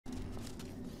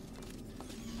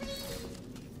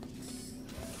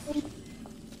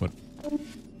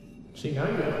See, now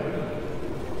you got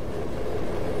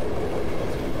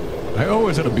I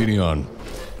always had a beanie on.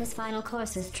 This final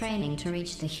course is training to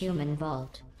reach the human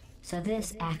vault. So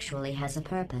this actually has a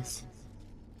purpose.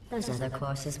 Those other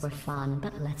courses were fun,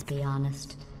 but let's be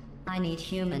honest. I need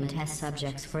human test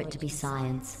subjects for it to be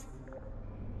science.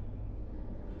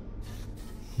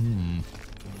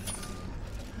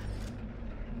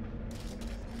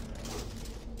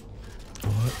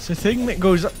 Oh, it's a thing that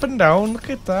goes up and down.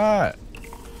 Look at that.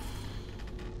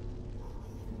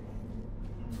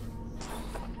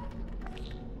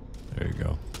 There you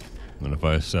go. And if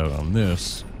I set on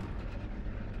this,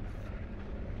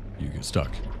 you get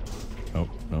stuck. Oh,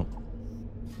 no.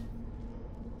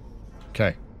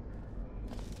 Okay.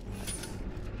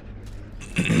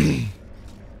 Okay,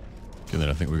 then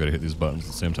I think we gotta hit these buttons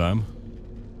at the same time.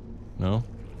 No?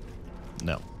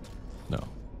 No. No.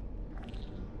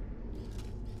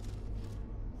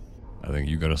 I think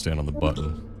you gotta stand on the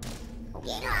button.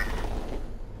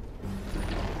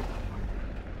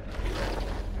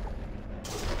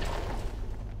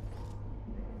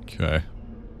 Okay.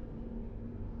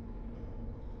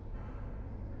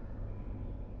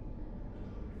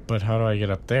 But how do I get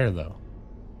up there, though?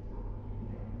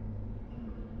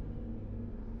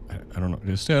 I don't know.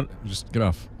 Just stand. Just get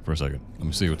off for a second. Let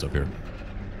me see what's up here.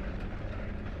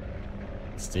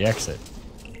 It's the exit.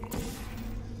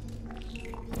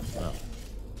 Oh.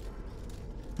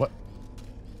 What?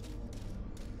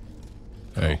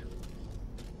 Hey.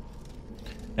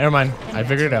 Never mind. I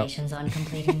figured it out. Congratulations on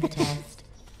completing the test.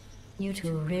 You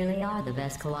two really are the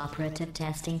best cooperative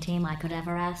testing team I could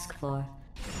ever ask for.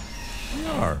 We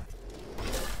are.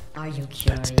 Are you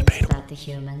curious debatable. about the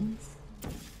humans?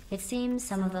 It seems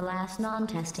some of the last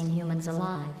non-testing humans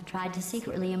alive tried to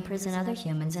secretly imprison other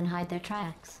humans and hide their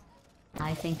tracks.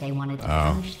 I think they wanted to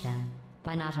punish them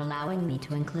by not allowing me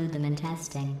to include them in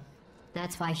testing.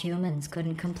 That's why humans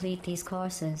couldn't complete these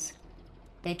courses.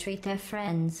 They treat their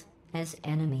friends as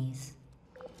enemies.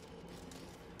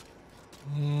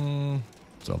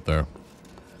 It's up there.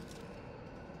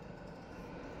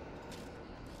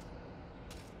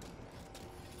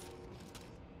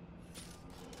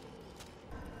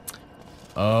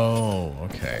 Oh,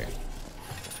 okay.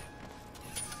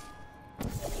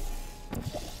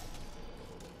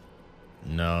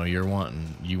 No, you want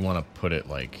to put it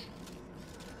like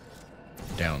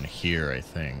down here, I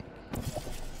think.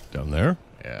 Down there?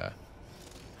 Yeah.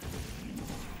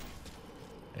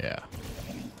 Yeah.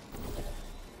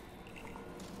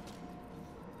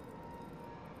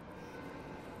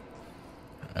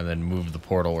 And then move the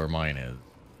portal where mine is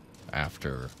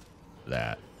after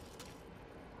that.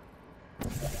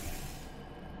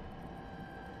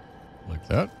 Like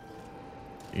that?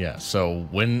 Yeah, so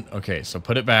when... Okay, so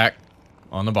put it back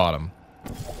on the bottom.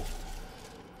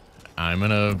 I'm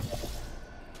gonna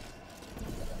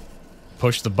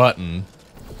push the button,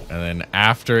 and then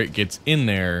after it gets in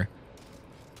there,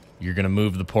 you're gonna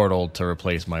move the portal to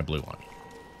replace my blue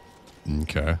one.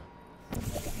 Okay.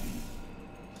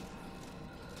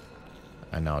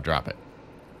 And now drop it.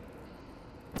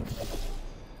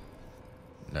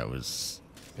 That was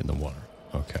In the water.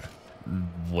 Okay.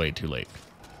 way too late.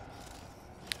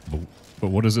 But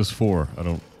what is this for? I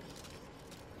don't...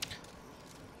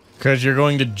 Because you're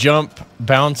going to jump,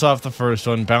 bounce off the first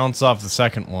one, bounce off the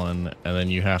second one, and then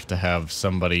you have to have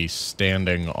somebody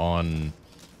standing on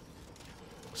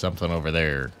something over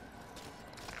there.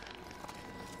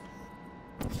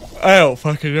 I don't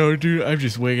fucking know, dude. I'm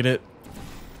just winging it.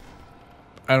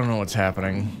 I don't know what's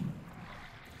happening.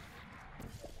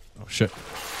 Oh, shit.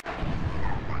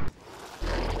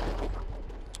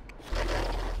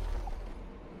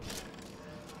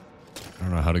 I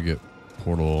don't know how to get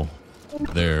portal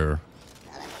there.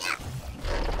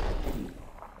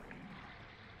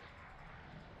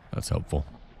 That's helpful.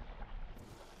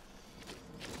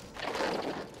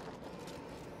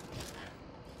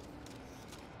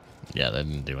 Yeah, that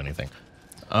didn't do anything.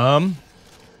 Fuck.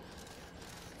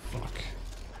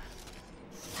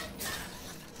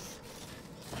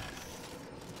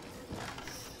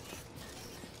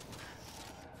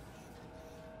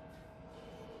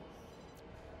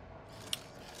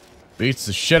 Beats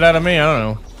the shit out of me. I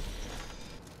don't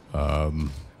know.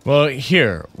 Well,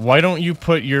 here. Why don't you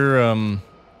put your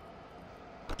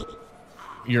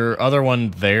other one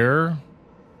there?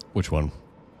 Which one?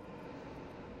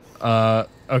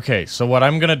 Okay, so what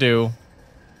I'm gonna do,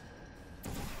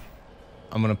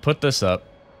 I'm gonna put this up,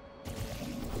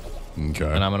 Okay.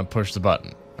 and I'm gonna push the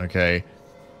button, okay?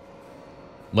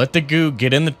 Let the goo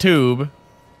get in the tube,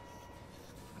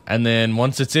 and then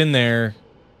once it's in there,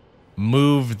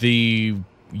 move the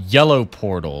yellow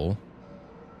portal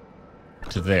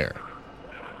to there.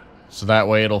 So that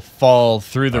way it'll fall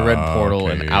through the red portal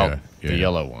okay, and yeah, out yeah. the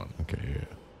yellow one. Okay, yeah.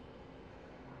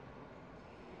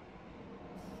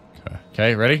 Okay.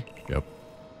 Okay, ready? Yep.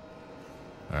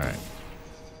 Alright.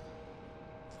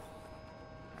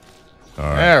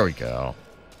 Alright. There we go.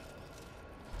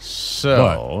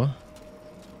 So...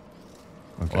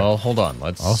 Okay. Well, hold on.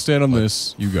 I'll stand on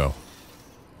this. You go.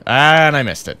 And I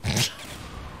missed it.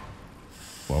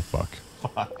 Well, fuck.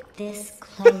 This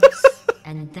close,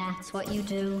 and that's what you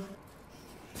do?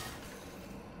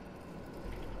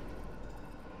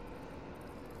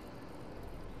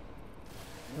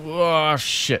 Oh,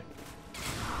 shit.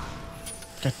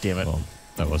 God damn it. Well,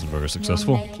 that wasn't very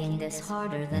successful. You're making this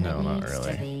harder than No, it not needs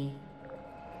really. to be.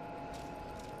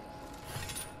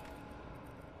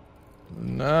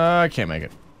 No, I can't make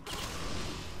it.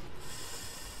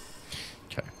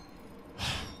 Okay.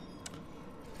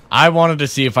 I wanted to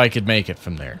see if I could make it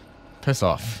from there. Piss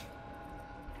off.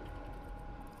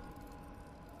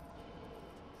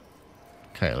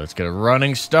 Okay, let's get a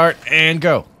running start and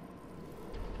go.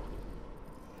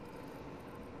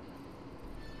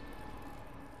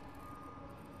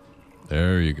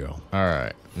 There you go. All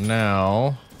right,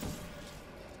 now...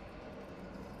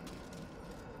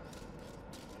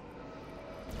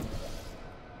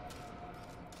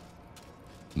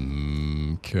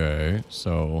 Okay,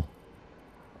 so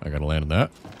I gotta land on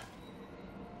that.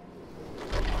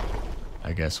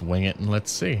 I guess wing it and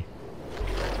let's see.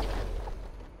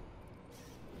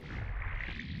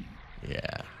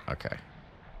 Yeah, okay.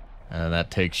 And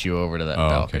that takes you over to that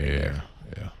balcony okay, there.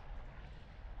 yeah.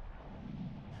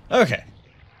 Okay.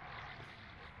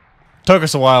 Took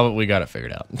us a while, but we got it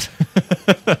figured out.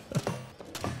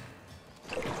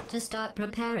 To start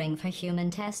preparing for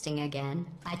human testing again,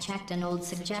 I checked an old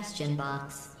suggestion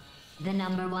box. The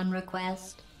 #1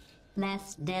 request?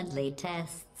 Less deadly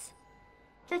tests.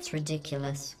 That's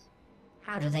ridiculous.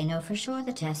 How do they know for sure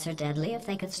the tests are deadly if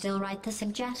they could still write the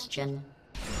suggestion?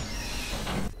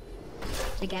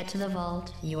 To get to the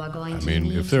vault, you are going to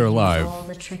need if they're to use alive, all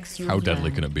the tricks you've how deadly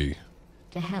learned. can it be?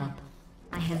 To help,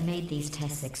 I have made these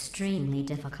tests extremely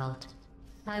difficult.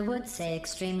 I would say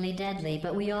extremely deadly,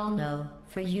 but we all know,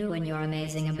 for you and your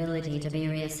amazing ability to be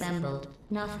reassembled,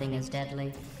 nothing is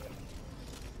deadly.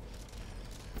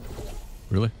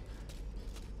 Really?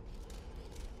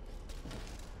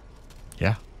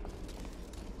 Yeah.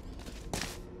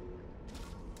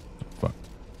 Fuck.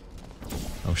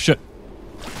 Oh shit.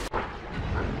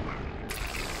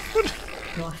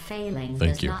 Your failing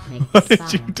Thank does you. not make What the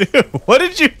did you science. do? What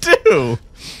did you do?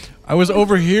 I was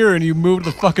over here and you moved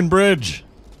the fucking bridge.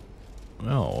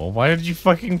 No, why did you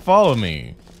fucking follow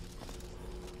me?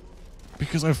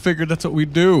 Because I figured that's what we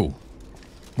do.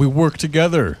 We work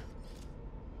together.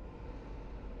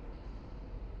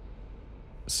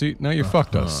 See, now you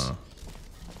fucked us.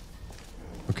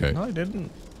 Okay. No, I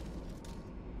didn't.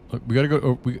 Look, we gotta go.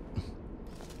 Oh,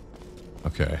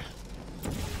 okay.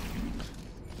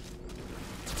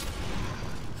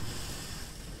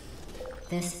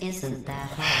 This isn't that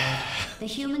hard. The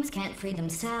humans can't free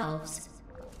themselves.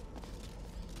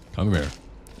 Come here.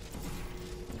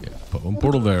 Yeah, put one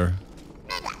portal there.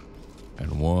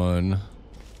 And one.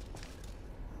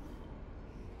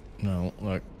 No,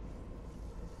 look.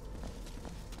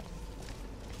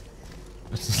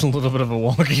 This is a little bit of a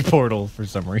wonky portal for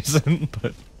some reason,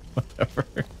 but whatever.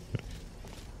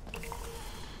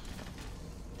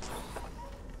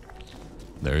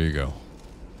 There you go.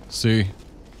 See?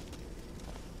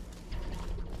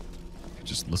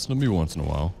 Just listen to me once in a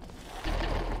while.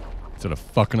 Instead of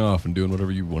fucking off and doing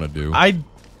whatever you want to do. I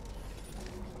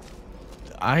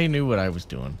knew what I was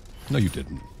doing. No, you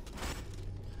didn't.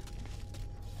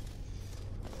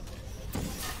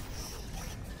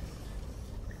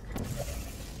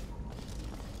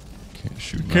 Can't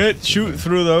shoot. Can't nothing shoot there.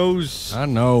 through those. I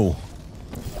know.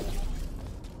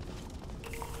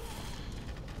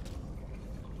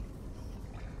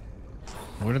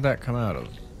 Where did that come out of?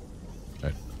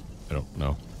 I don't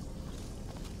know.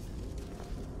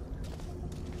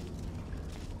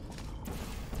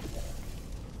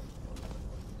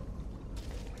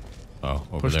 Oh,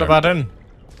 over Push there. the button.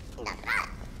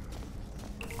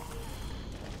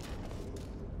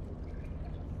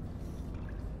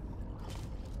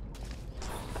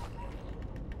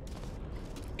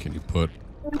 Can you put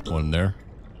one there?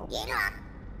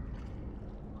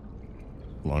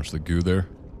 Launch the goo there?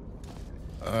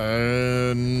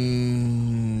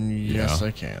 Yes, Yeah.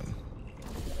 I can.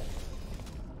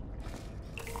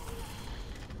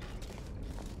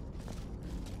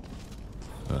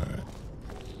 Alright.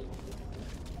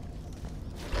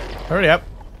 Hurry up.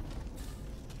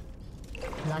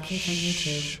 Lucky for you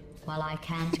two. While I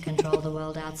can't control the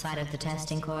world outside of the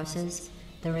testing courses,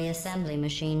 the reassembly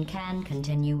machine can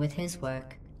continue with his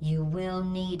work. You will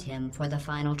need him for the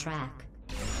final track.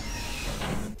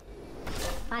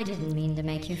 I didn't mean to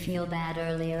make you feel bad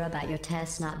earlier about your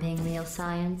tests not being real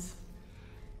science.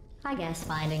 I guess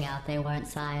finding out they weren't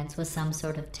science was some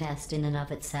sort of test in and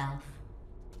of itself.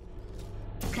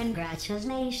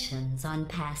 Congratulations on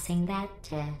passing that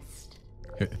test.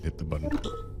 Hit the button.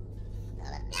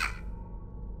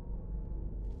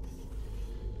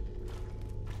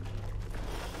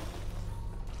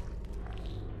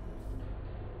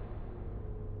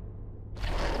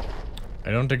 I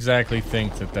don't exactly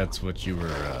think that that's what you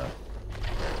were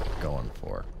going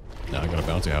for. Now I got a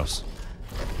bouncy house.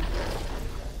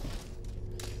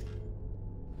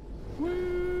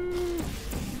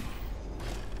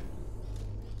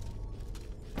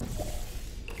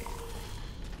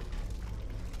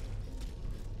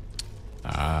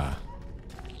 Ah.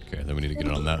 Okay, then we need to get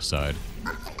it on that side.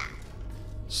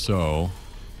 So.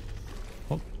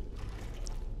 Oh.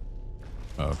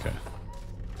 Okay.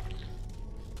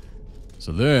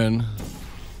 So then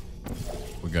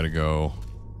we gotta go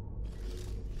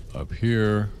up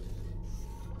here.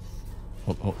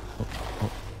 Hold.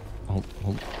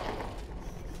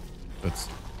 That's.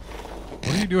 What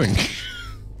are you doing?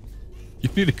 You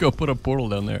need to go put a portal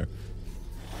down there.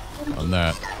 On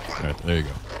that. Right, there you go.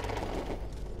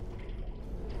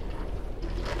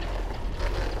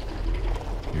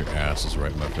 Your ass is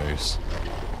right in my face.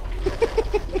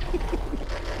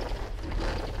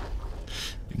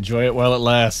 Enjoy it while it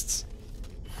lasts.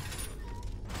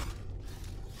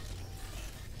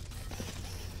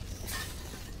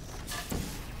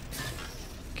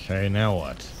 Okay, now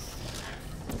what?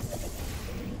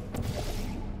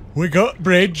 We got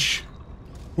bridge.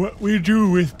 What we do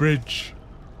with bridge?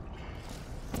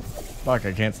 Fuck,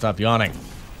 I can't stop yawning.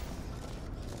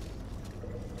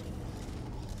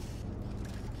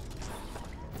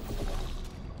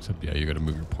 Except, yeah, you gotta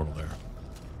move your portal there.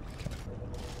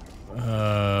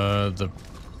 The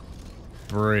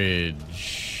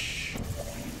bridge.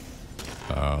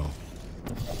 Oh.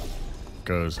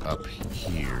 Goes up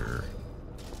here.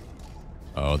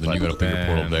 Oh, then But you gotta put your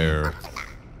portal then- there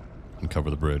and cover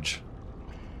the bridge.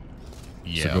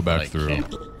 Yeah, So go back but through.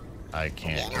 I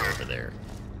can't go over there.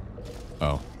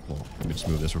 Oh, well, let me just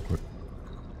move this real quick.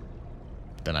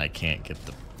 Then I can't get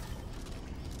the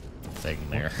thing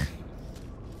there.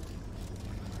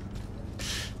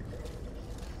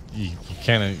 You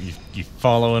kind of you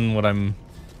following what I'm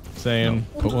saying?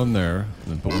 No, put one there,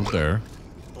 and then put one there.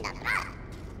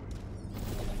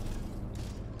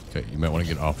 Okay, you might want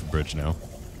to get off the bridge now.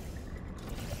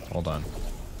 Hold on.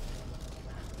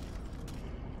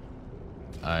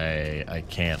 I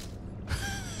can't.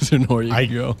 Is there nowhere you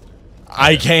can go?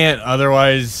 I can't.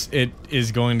 Otherwise, it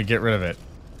is going to get rid of it.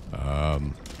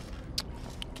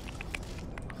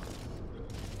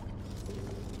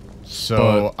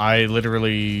 So I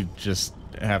literally just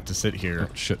have to sit here.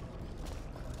 Oh, shit.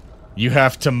 You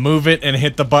have to move it and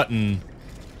hit the button,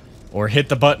 or hit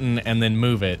the button and then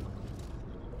move it,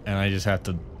 and I just have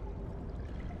to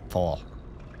fall.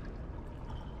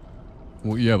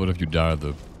 Well, yeah, but if you die,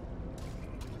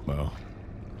 well,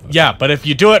 Yeah, but if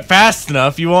you do it fast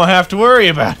enough, you won't have to worry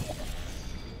about it.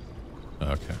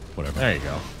 okay, whatever. There you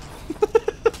go.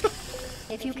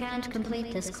 If you can't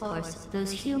complete this course,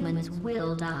 those humans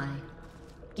will die.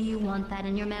 Do you want that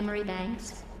in your memory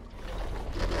banks?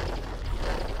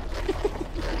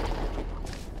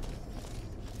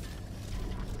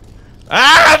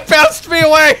 Ah! It bounced me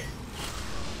away!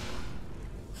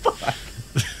 Fuck.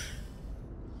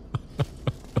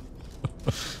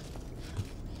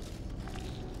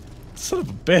 Son of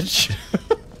a bitch.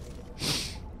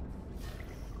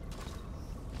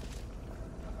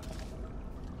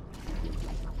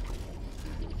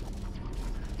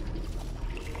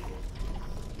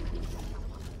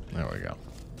 There we go.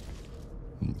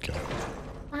 Okay.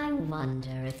 I wonder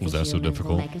if Was the that so humans will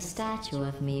difficult? make a statue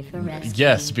of me for rescuing.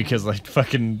 Yes, because I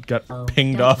fucking got Oh,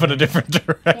 pinged don't off in a worry. different If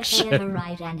they ever direction.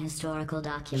 write an historical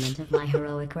document of my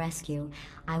heroic rescue,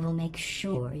 I will make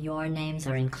sure your names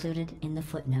are included in the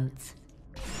footnotes.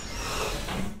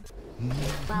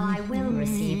 While I will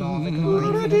receive all the glory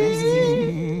for the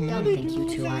rescue, don't think you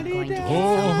two aren't going to get some.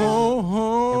 The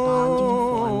bond you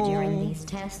form during these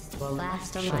tests will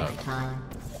last a lifetime.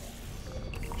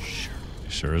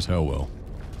 Sure as hell will.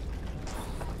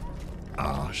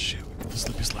 Oh, shit. We got the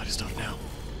slippy slidey stuff now.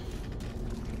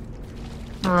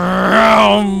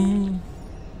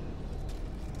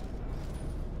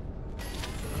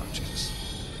 Oh, Jesus.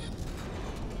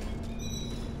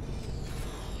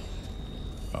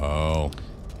 Oh.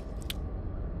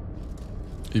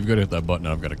 You've got to hit that button.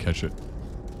 I've got to catch it.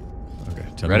 Okay.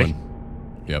 10 Ready?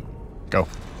 1. Yep. Go.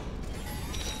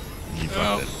 You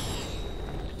fucked it.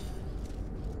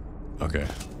 Okay.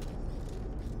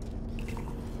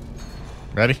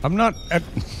 Ready? I'm not at...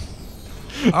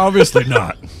 Obviously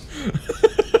not.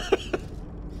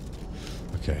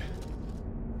 Okay.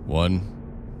 1,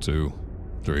 2,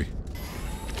 3.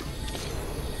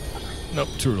 Nope,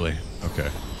 too early. Okay.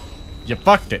 You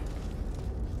fucked it.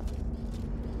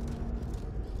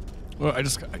 Well,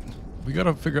 we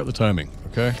gotta figure out the timing,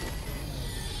 okay?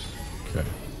 Okay.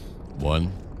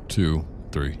 1, 2,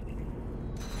 3.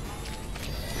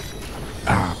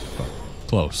 Ah, fuck.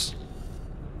 Close.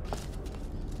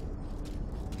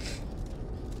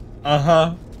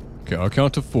 Uh-huh. Okay, I'll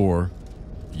count to 4.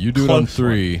 You do it on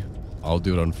 3. I'll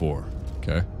do it on 4.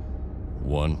 Okay?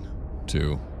 1,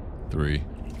 2, 3,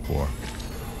 4.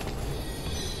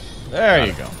 There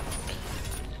you go.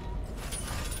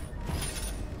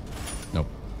 Nope.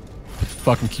 Put the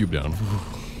fucking cube down.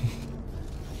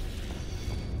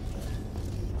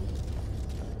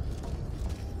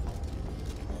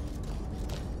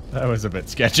 That was a bit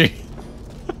sketchy.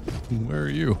 Where are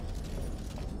you?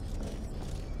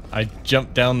 I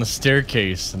jumped down the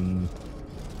staircase and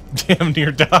damn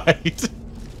near died.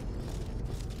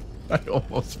 I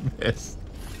almost missed.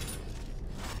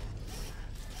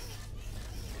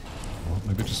 Well,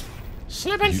 maybe just...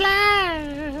 Slip and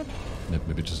slide!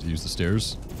 Maybe just use the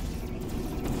stairs?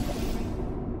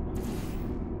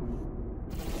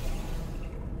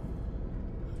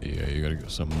 Yeah, you gotta get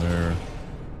something there.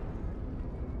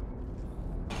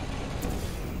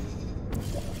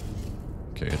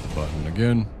 Okay, hit the button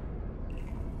again.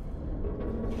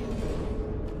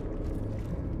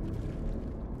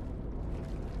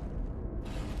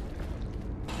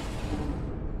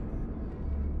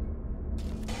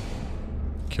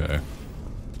 Okay.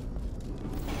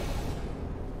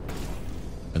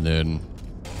 And then...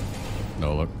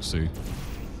 No, look, see?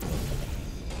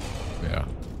 Yeah.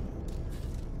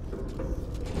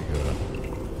 You gotta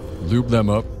lube them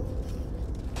up.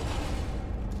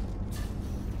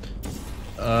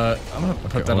 I'm gonna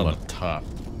put that on the top.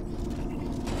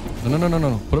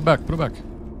 No. Put it back, put it back.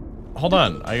 Hold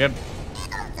on, I got...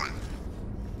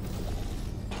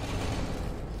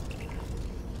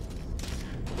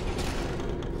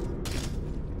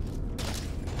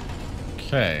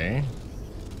 Okay.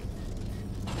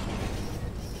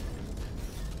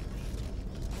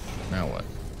 Now what?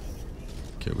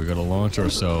 Okay, we gotta launch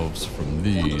ourselves from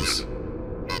these.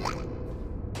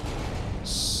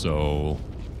 So...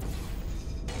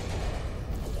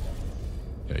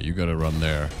 Yeah, you gotta run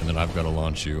there, and then I've gotta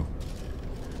launch you.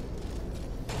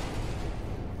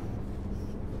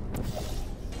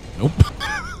 Nope.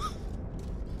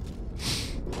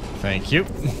 Thank you.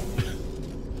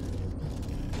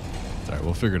 Alright,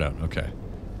 we'll figure it out. Okay.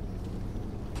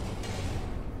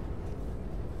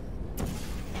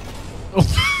 Oh,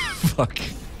 fuck.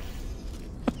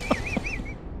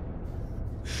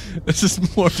 This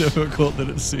is more difficult than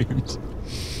it seems.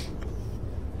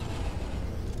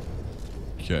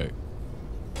 Okay.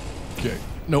 Okay.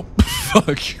 Nope.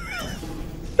 Fuck.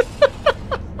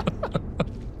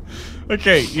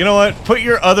 Okay, you know what? Put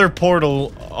your other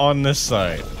portal on this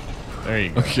side. There you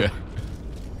go. Okay.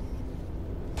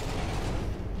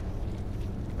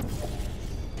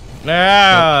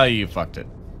 Ah, you fucked it.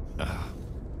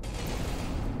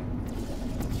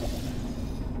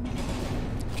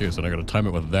 Okay, so I gotta time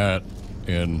it with that,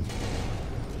 and...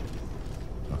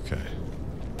 Okay.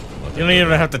 You don't even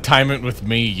have to time it with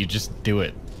me, you just do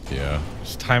it. Yeah.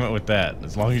 Just time it with that.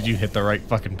 As long as you hit the right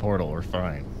fucking portal, we're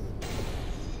fine.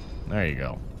 There you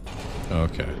go.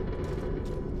 Okay.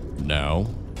 Now...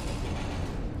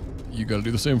 You gotta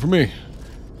do the same for me.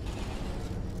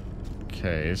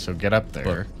 Okay, so get up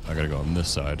there. But I gotta go on this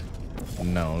side.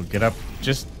 No, get up.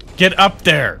 Just get up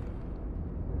there!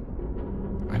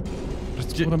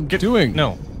 That's what I'm doing.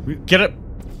 No, get up.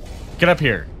 Get up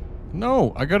here.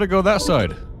 No, I gotta go that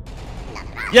side.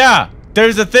 Yeah,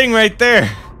 there's a thing right there.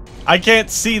 I can't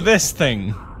see this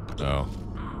thing. Oh.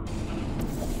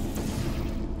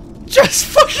 Just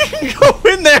fucking go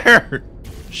in there.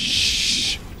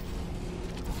 Shh.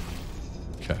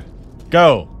 Okay.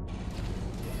 Go.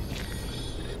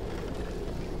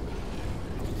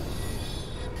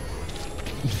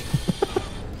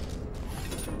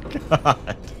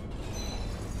 God.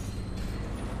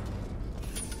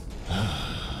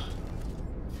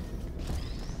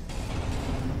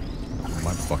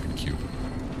 My fucking cube.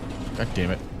 God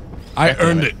damn it. I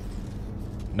earned it.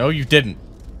 No, you didn't.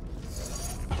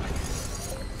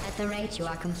 At the rate you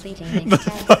are completing these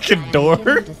tests, fucking I am door?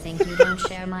 beginning to think you don't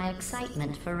share my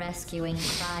excitement for rescuing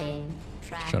crying,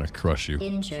 trapped, Trying to crush you.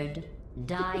 injured,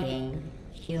 dying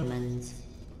humans.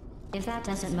 If that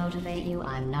doesn't motivate you,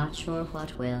 I'm not sure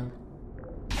what will.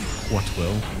 What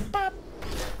will?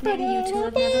 Maybe you two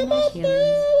have never met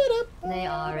humans. They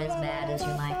are as bad as you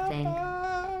might think.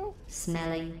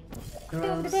 Smelly,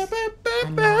 gross,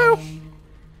 annoying,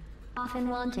 often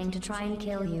wanting to try and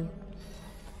kill you.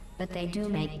 But they do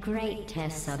make great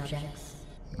test subjects.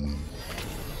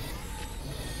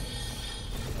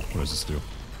 What does this do?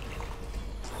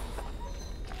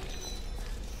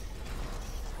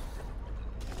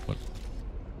 What?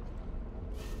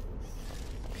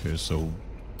 Okay, so...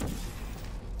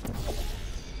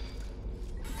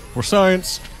 For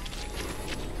science!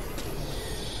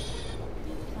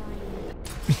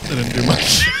 That didn't do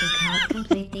much. If you can't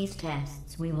complete these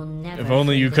tests, we will never. If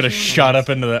only you free could the have shot humans. up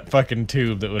into that fucking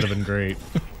tube, that would have been great.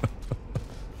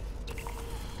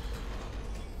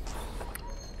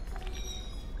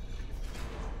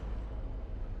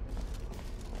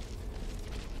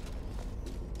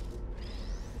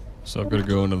 So I'm gonna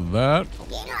go into that.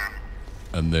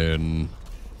 And then...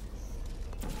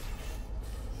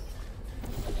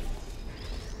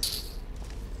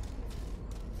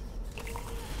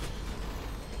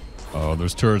 Oh,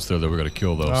 there's turrets there that we gotta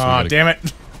kill though. So we Aw, gotta... damn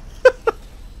it.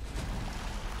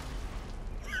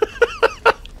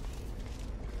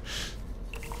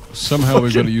 Somehow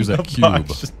we've gotta use that The cube.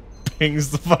 box just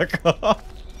pings the fuck off.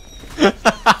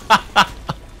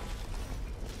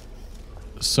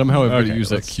 Somehow I've got to Okay, use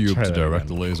that let's cube try to that direct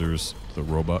again. the lasers, the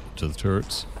robot, to the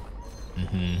turrets.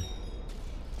 Mm-hmm.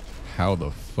 How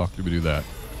the fuck did we do that?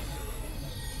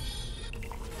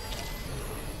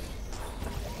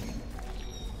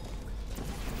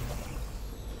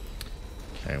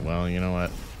 Okay, well, you know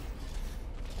what?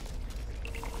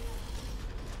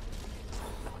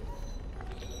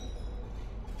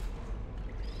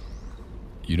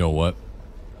 You know what?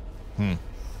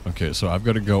 Okay, so I've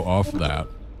got to go off that.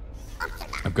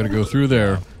 I've got to go through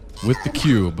there with the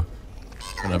cube,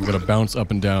 and I've got to bounce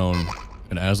up and down,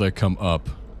 and as I come up,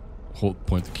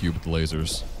 point the cube with the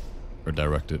lasers, or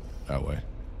direct it that way.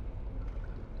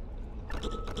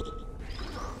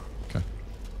 Okay.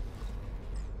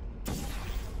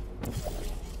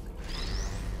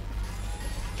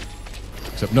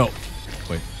 Except, no!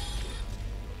 Wait.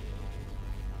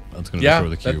 That's gonna Yeah, destroy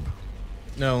the that- cube.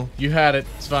 No, you had it.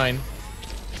 It's fine.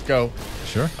 Go.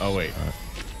 Sure? Oh, wait. Alright.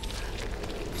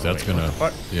 'Cause that's Wait, what gonna... the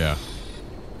fuck? Yeah.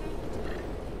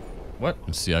 What?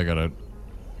 And see, I gotta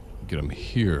get him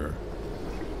here.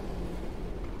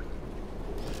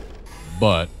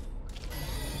 But...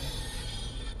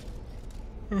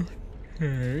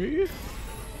 Okay.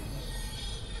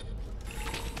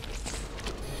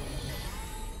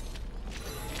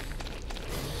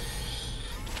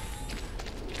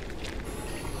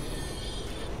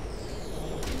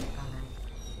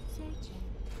 Searching.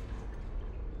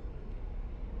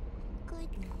 Good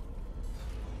night.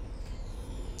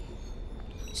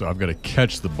 So I've got to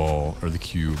catch the ball, or the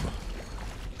cube.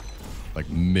 Like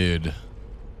mid...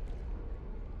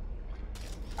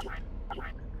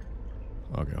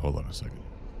 Okay, hold on a second.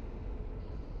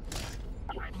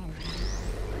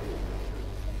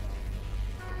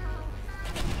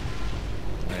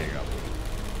 There you go.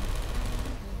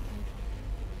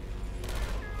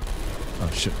 Oh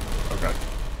shit. Okay.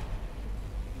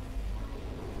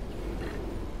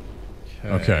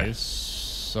 Okay.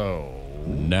 So...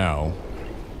 Now...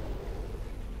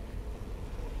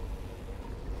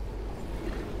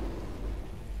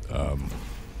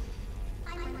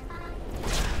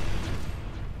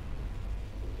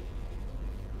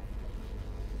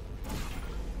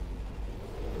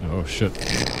 Oh shit.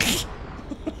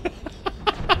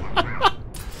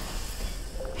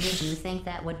 Did you think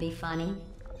that would be funny?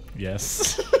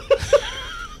 Yes.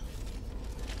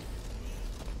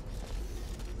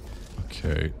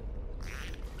 Okay.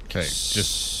 Okay,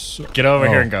 just So- get over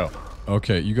here Oh. and go.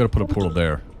 Okay, you gotta put a portal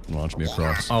there and launch me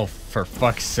across. Oh, for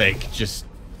fuck's sake, just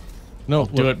No,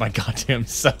 do it my goddamn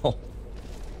self.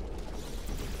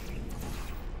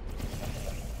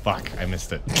 Fuck, I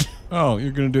missed it. Oh,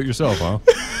 you're gonna do it yourself, huh?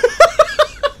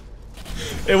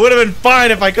 It would have been fine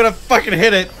if I could have fucking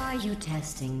hit it. Are you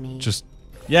testing me? Just...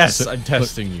 Yes, Sit- I'm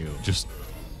testing you. Just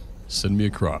send me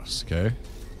across, okay?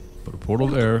 Put a portal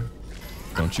there.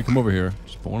 Don't you come over here.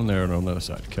 Just put one in there and on the other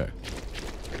side, okay?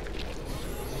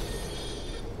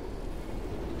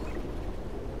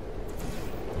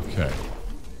 Okay.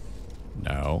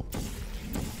 Now,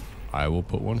 I will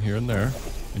put one here and there,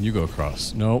 and you go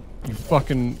across. Nope, you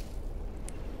fucking...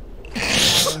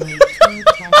 Only 2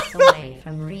 test blocks away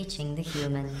from reaching the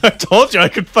humans. I told you I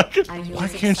could fucking. Are you Why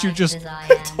as can't you excited just- as I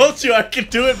I am? told you I could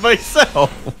do it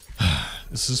myself.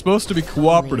 This is supposed to be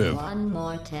cooperative. Only one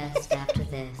more test after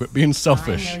this. Quit being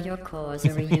selfish. I know your cores are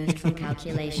reused from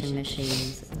calculation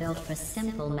machines, built for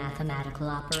simple mathematical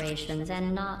operations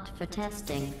and not for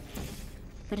testing.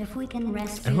 But if we can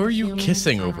rescue And who are you humans,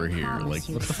 kissing I over here? promise Like,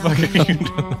 you what the fuck are something you to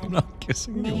doing? add, Not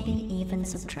kissing you. maybe even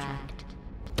subtract.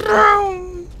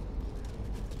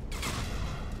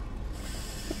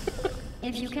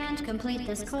 If you can't complete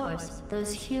this course,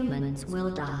 those humans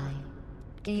will die.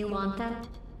 Do you want that?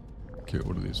 Okay,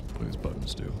 what do these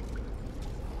buttons do?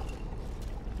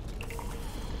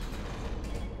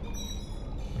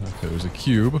 Okay, there's a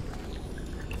cube.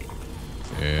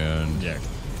 And Yeah,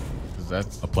 because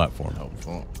that's a platform.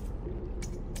 helpful.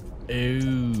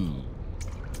 Ooh.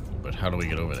 But how do we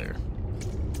get over there?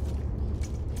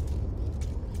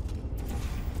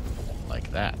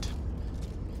 Like that.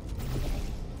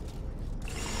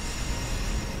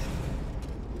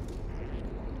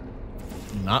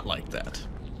 Not like that.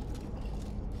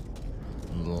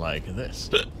 Like this.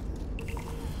 There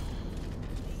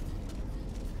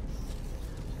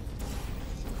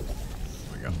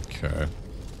we go. Okay.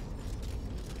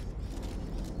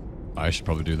 I should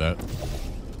probably do that.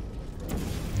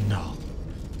 No.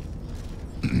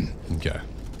 Okay.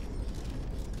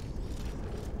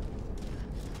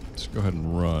 Let's go ahead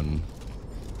and run.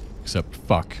 Except,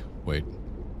 fuck. Wait.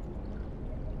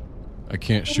 I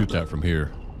can't shoot that from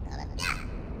here.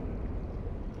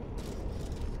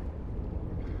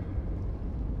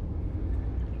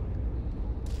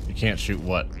 You can't shoot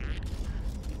what?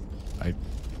 I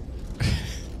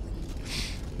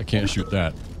can't shoot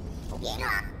that.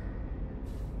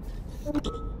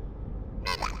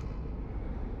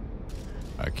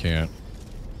 I can't.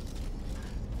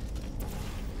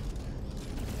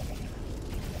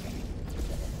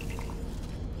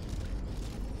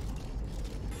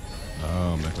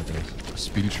 Act like a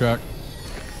speedy track.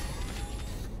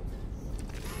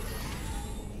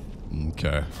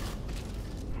 Okay.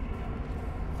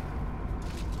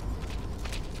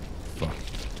 Fuck.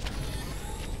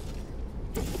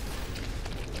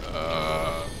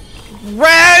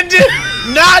 Red,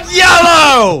 not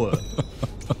yellow.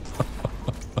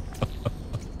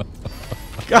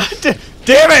 God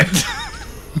damn it!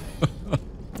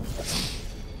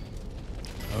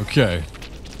 Okay.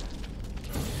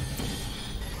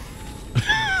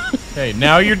 Hey,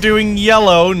 now you're doing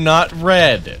yellow, not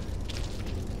red.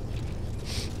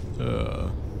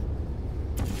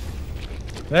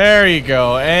 There you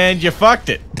go, and you fucked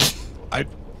it.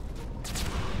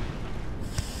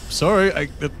 Sorry,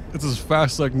 it's as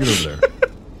fast as I can get over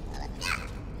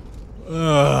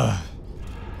there.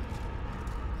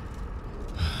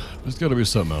 There's gotta be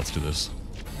something else to this.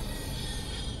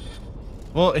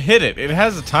 Well, hit it. It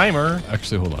has a timer.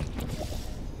 Actually, hold on.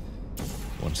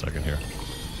 1 second here.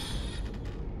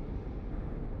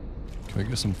 Can I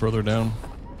get some further down?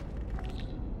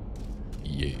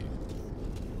 Yeah.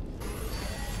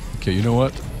 Okay, you know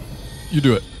what? You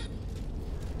do it.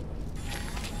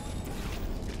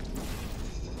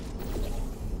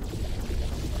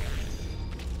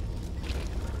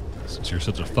 Since you're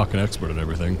such a fucking expert at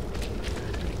everything.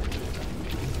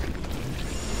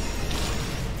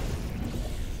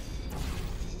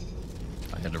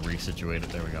 I had to resituate it.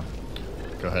 There we go.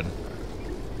 Go ahead.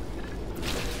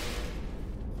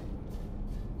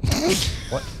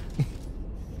 What?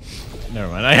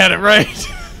 Never mind. I had it right.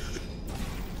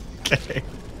 Okay.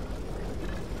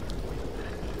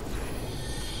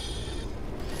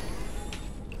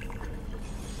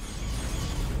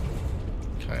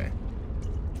 Okay.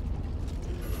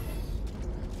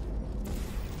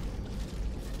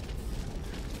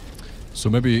 So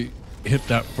maybe hit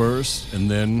that first and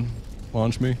then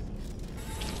launch me?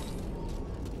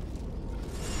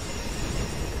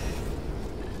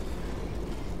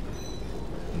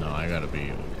 No, I gotta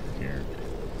be here.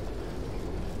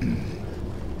 I'm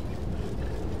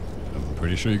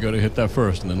pretty sure you gotta hit that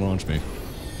first and then launch me.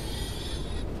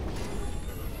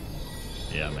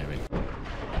 Yeah, maybe.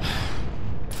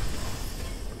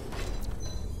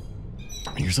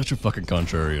 You're such a fucking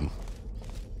contrarian.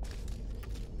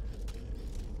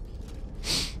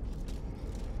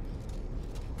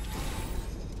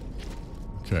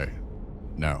 Okay.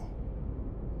 Now.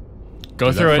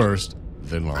 Go do through that it. first,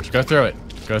 then launch. Go through it.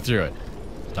 Go through it.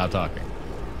 Stop talking.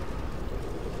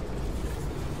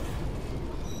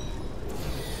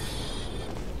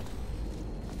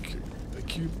 Okay, the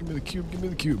cube, give me the cube, give me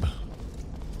the cube.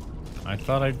 I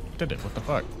thought I did it. What the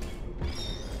fuck?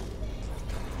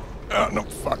 Oh, no,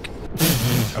 fuck.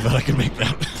 I thought I could make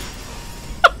that.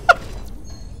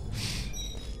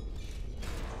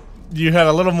 You had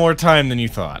a little more time than you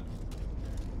thought.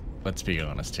 Let's be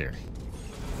honest here.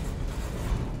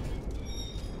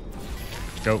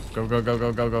 Go, go, go, go,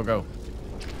 go, go, go, go.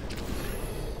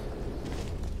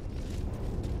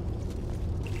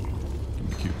 Give me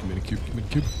the cube, give me the cube, give me the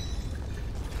cube.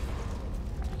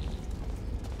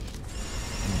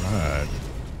 Alright.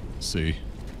 See.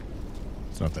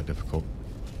 It's not that difficult.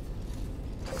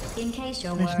 In case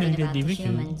you're worried about the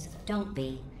humans, don't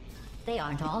be. They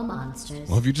aren't all monsters.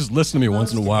 Well, if you just listen to me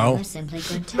once in a Most of them while, are simply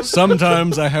good test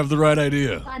sometimes I have the right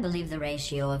idea. I believe the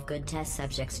ratio of good test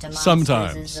subjects to monsters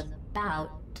Sometimes. is about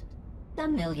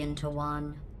 1,000,000 to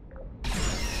 1.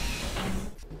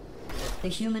 The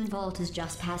human vault is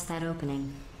just past that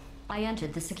opening. I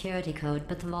entered the security code,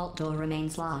 but the vault door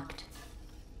remains locked.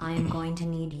 I am going to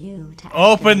need you to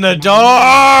Open the activate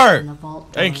door! in the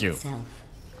vault door Thank you. itself.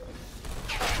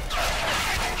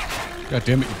 God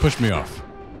damn it, you pushed me off.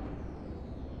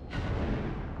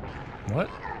 What?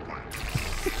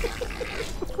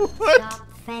 Stop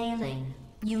failing.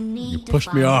 You need You to pushed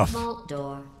find me the off. vault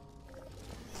door.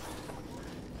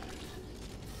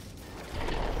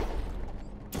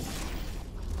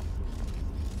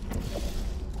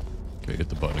 Okay, hit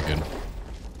the button again.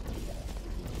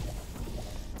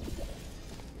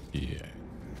 Yeah.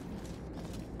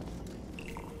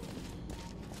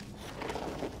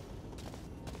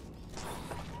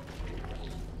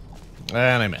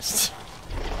 And I missed.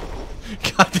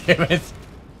 God damn it.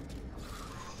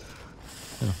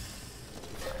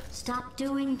 Stop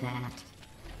doing that.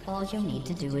 All you need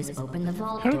to do is open the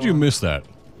vault How door. did you miss that?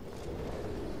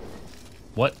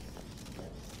 What?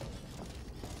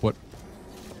 What?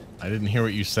 I didn't hear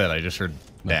what you said. I just heard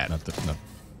that. Not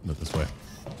this way.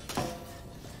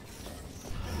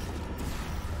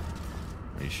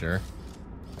 Are you sure?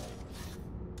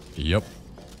 Yep.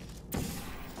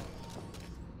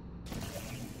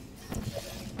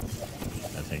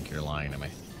 I think you're lying to me.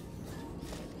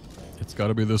 It's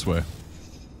gotta be this way.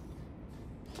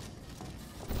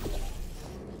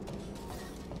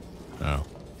 Oh.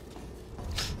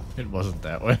 It wasn't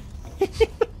that way.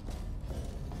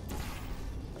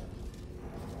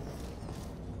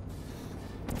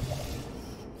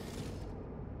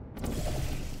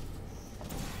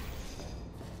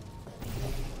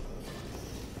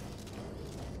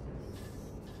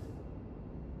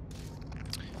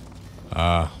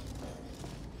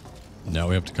 Now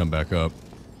we have to come back up.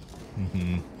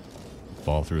 Mm-hmm.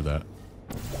 Fall through that.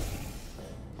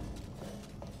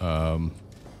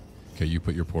 Okay, you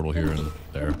put your portal here and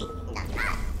there.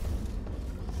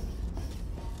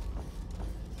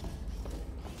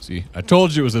 See, I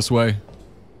told you it was this way.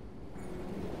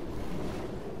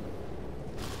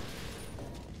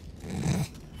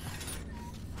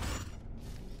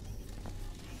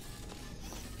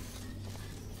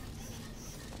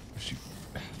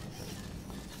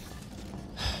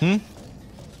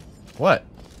 What?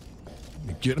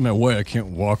 Get in my way. I can't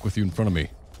walk with you in front of me.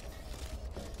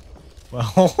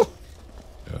 Well,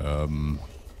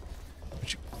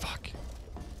 Fuck.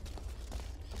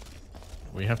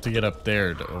 we have to get up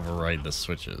there to override the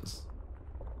switches.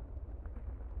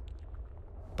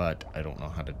 But I don't know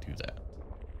how to do that.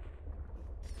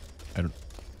 I don't.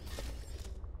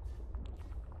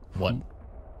 What?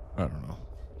 I don't know.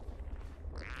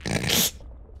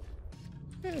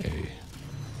 Hey.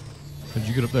 How'd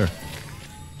you get up there?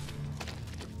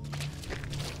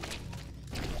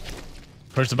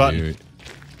 Push the button. Wait.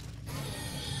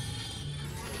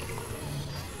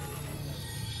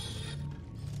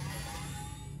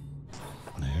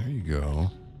 There you go.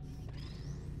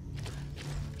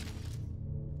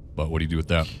 But what do you do with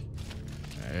that?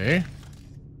 Okay.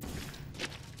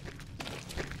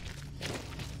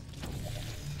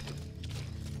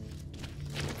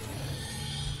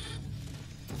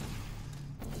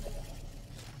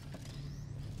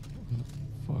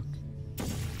 Fuck.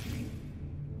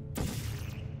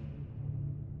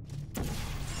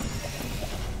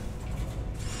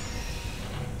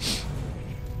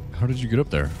 How did you get up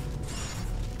there?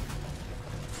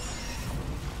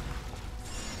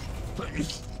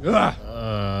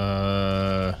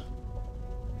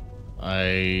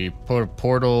 I put a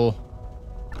portal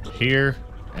here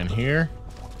and here,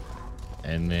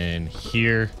 and then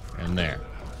here and there.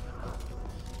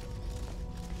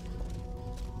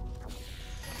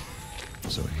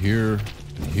 So here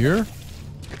and here?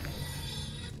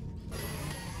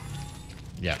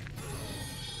 Yeah.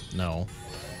 No.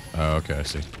 Oh, okay, I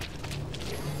see.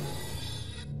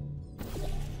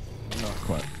 Not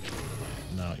quite.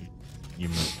 No. You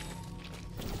move.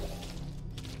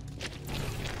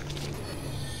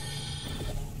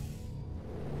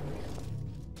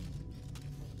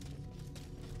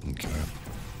 Okay.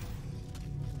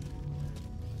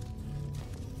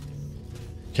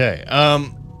 Okay,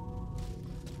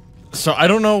 so I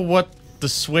don't know what the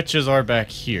switches are back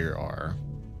here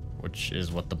which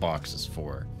is what the box is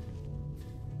for.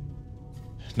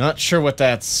 Not sure what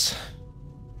that's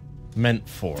meant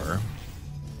for.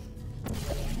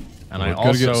 And I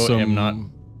also am not...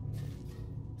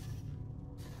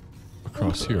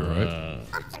 Across here, right?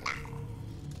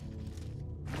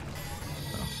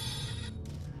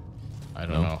 I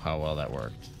don't know how well that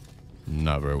worked.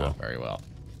 Not very well. Not very well.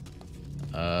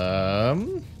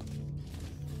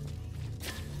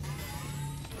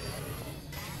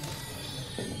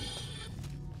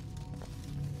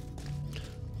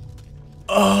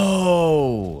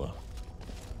 Oh!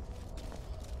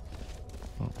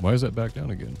 Why is that back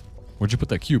down again? Where'd you put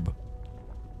that cube?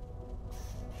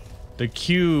 The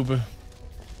cube...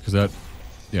 Because that...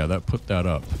 Yeah, that put that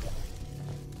up.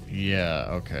 Yeah,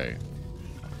 okay.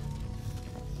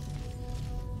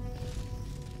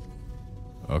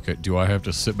 Okay, do I have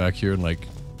to sit back here and, like...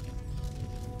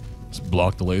 just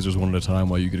block the lasers one at a time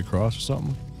while you get across or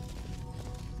something?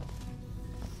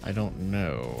 I don't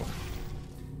know.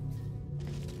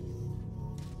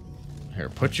 Here,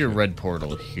 put your red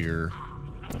portal here.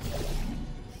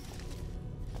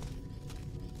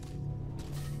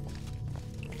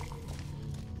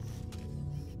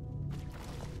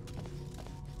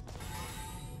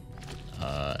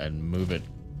 And move it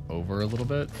over a little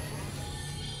bit.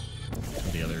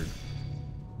 To the other...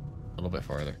 a little bit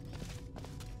farther.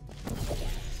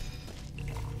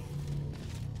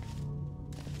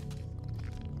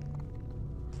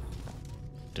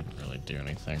 Didn't really do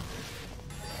anything.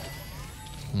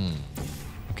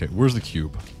 Okay, where's the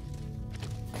cube?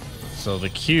 So the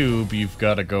cube, you've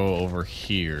got to go over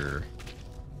here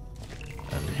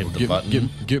and hit the button.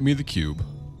 Get me the cube.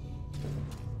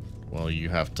 Well, you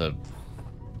have to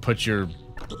put your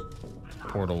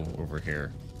portal over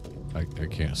here. I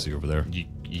can't see over there.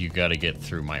 You got to get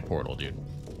through my portal, dude.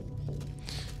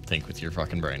 Think with your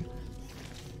fucking brain.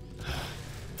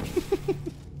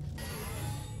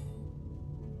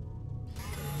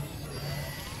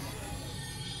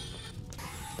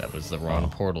 That was the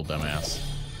wrong portal, dumbass.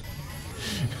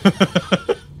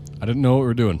 I didn't know what we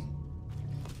were doing.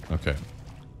 Okay.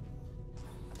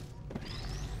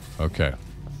 Okay.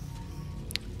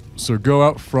 So go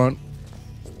out front.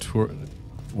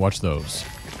 Watch those.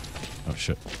 Oh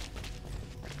shit.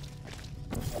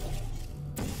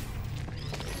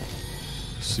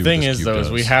 Thing is, though, is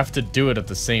we have to do it at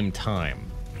the same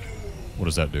time. What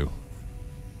does that do?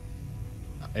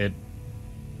 It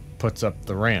puts up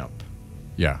the ramp.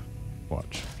 Yeah.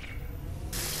 Watch.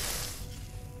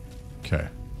 Okay.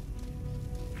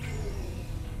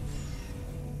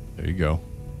 There you go.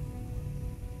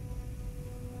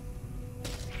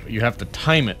 You have to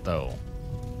time it, though.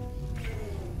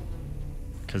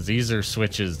 Because these are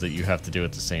switches that you have to do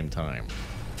at the same time.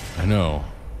 I know,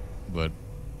 but...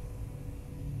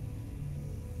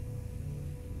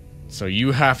 So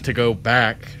you have to go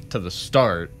back to the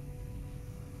start.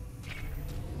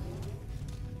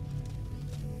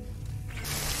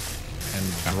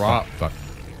 And drop... Fuck.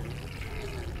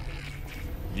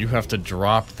 You have to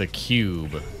drop the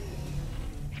cube.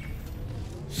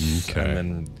 Okay. And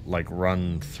then, like,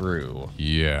 run through.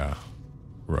 Yeah.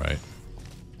 Right.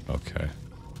 Okay.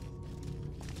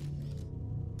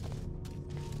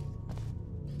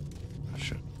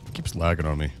 Shit. It keeps lagging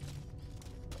on me.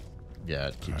 Yeah,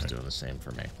 it keeps doing the same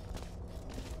for me.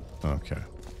 Okay.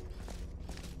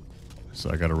 So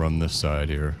I gotta run this side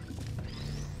here.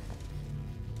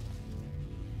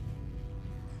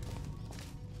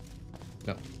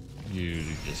 No. You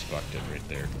just fucked it right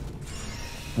there.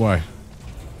 Why?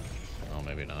 Oh,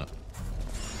 maybe not.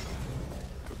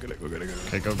 Go get it, go get it, go get it.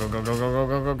 Okay, go, go, go, go, go, go,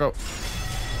 go, go, go.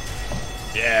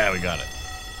 Yeah, we got it.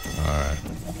 Alright.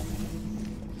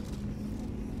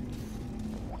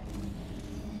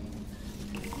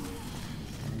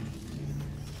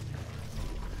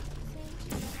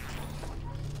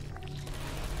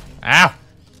 Ow!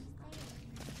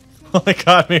 Oh, they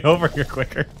got me over here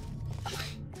quicker.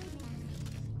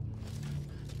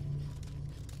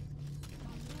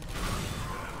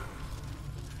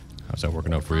 How's that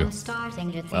working out for you? I'm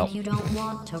starting to think you don't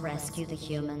want to rescue the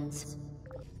humans.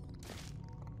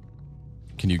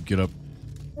 Can you get up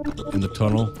in the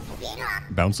tunnel?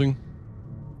 Bouncing?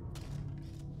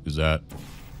 Is that...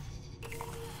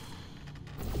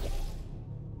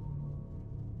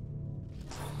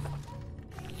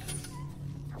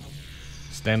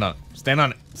 Stand on it. Stand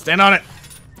on it. Stand on it.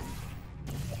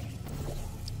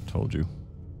 Told you.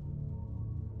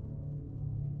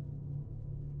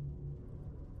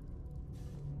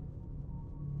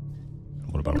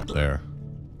 What about up there?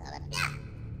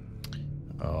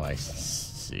 Oh, I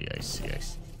see. see.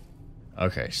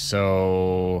 Okay,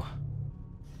 so...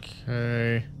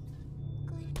 Okay.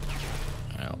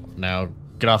 Now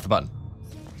get off the button.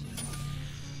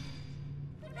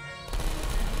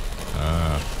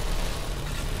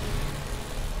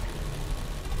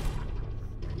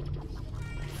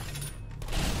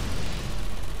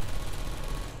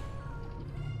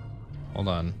 Hold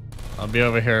on. I'll be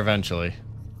over here eventually.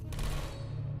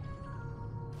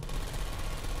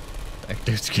 That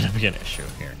dude's gonna be an issue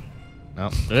here. No.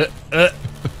 That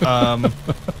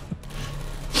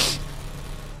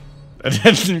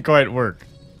didn't quite work.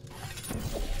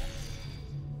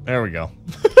 There we go.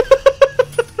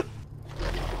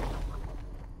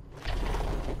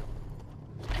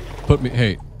 Put me.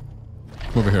 Hey,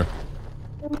 come over here.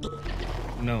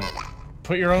 No.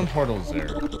 Put your own portals there.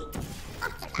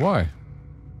 Why?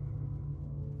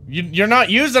 You're not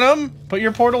using them. Put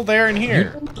your portal there and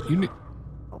here. You need.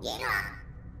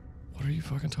 What are you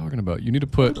fucking talking about? You need to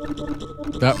put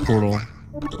that portal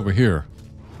over here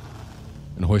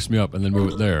and hoist me up, and then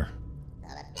move it there,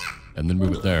 and then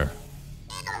move it there.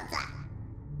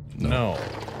 No.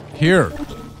 Here.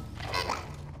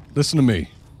 Listen to me.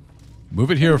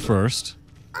 Move it here first,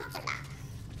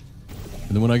 and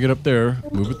then when I get up there,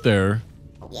 move it there,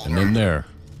 and then there.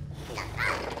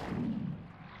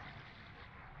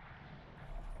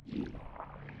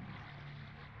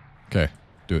 Okay,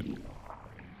 do it.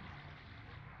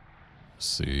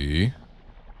 See.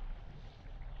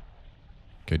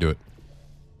 Okay, do it.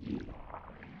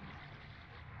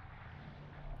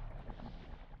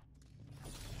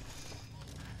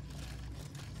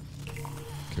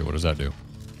 Okay, what does that do?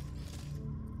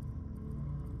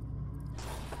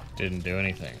 Didn't do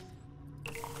anything.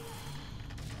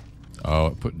 Oh,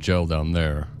 it put gel down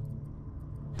there.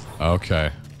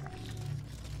 Okay.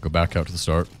 Go back out to the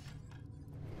start.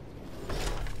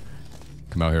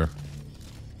 Come out here.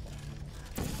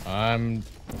 I'm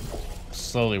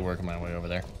slowly working my way over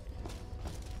there.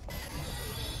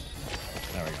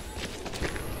 There we go.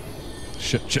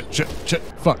 Shit.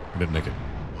 Fuck. I didn't make it.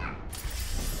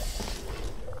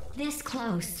 This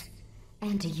close,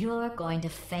 and you're going to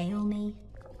fail me?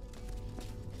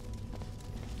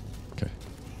 Okay.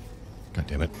 God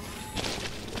damn it.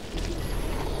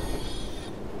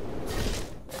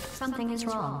 Something is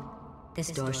wrong.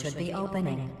 This door should be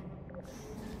opening.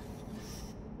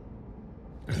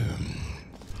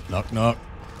 Knock, knock.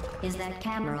 Is that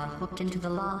camera hooked into the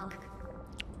lock?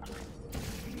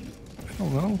 I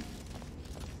don't know.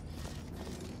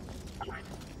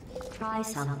 Try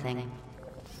something.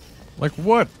 Like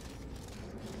what?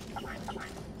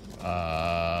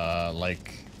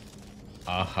 Like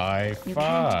a high You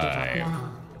five. can't give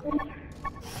up now.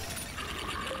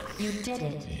 You did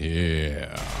it.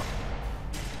 Yeah.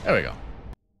 There we go.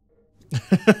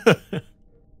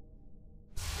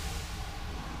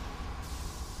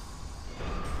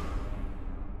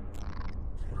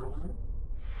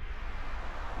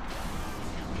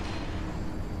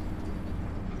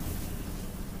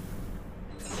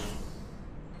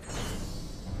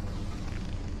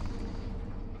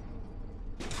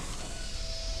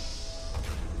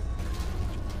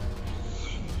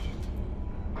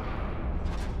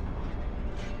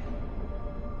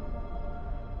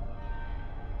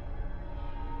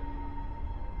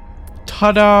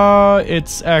 Ta-da!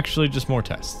 It's actually just more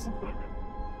tests.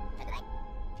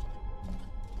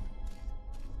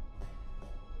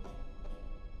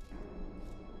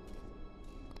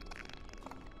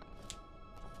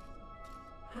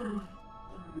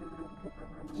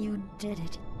 You did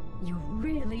it. You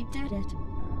really did it.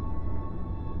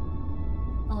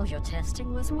 All your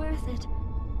testing was worth it.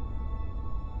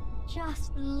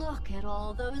 Just look at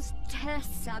all those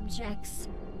test subjects.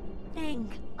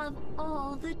 Think of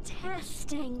all the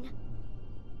testing.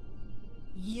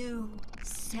 You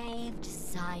saved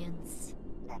science.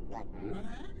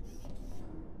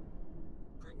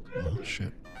 Oh,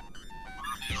 shit.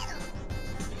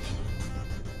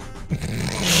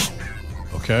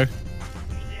 Okay.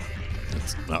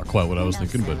 That's not quite what I was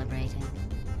thinking, but... Celebrating.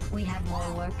 We have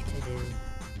more work to do.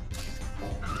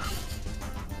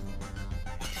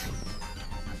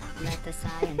 Let the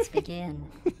science begin.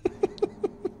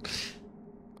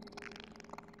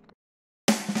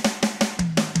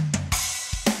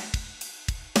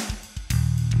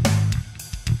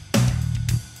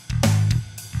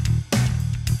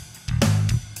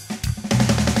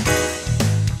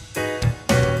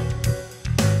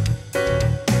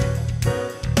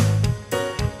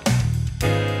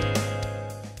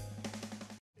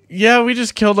 Yeah, we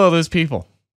just killed all those people.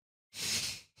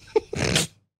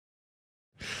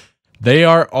 They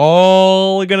are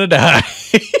all gonna die.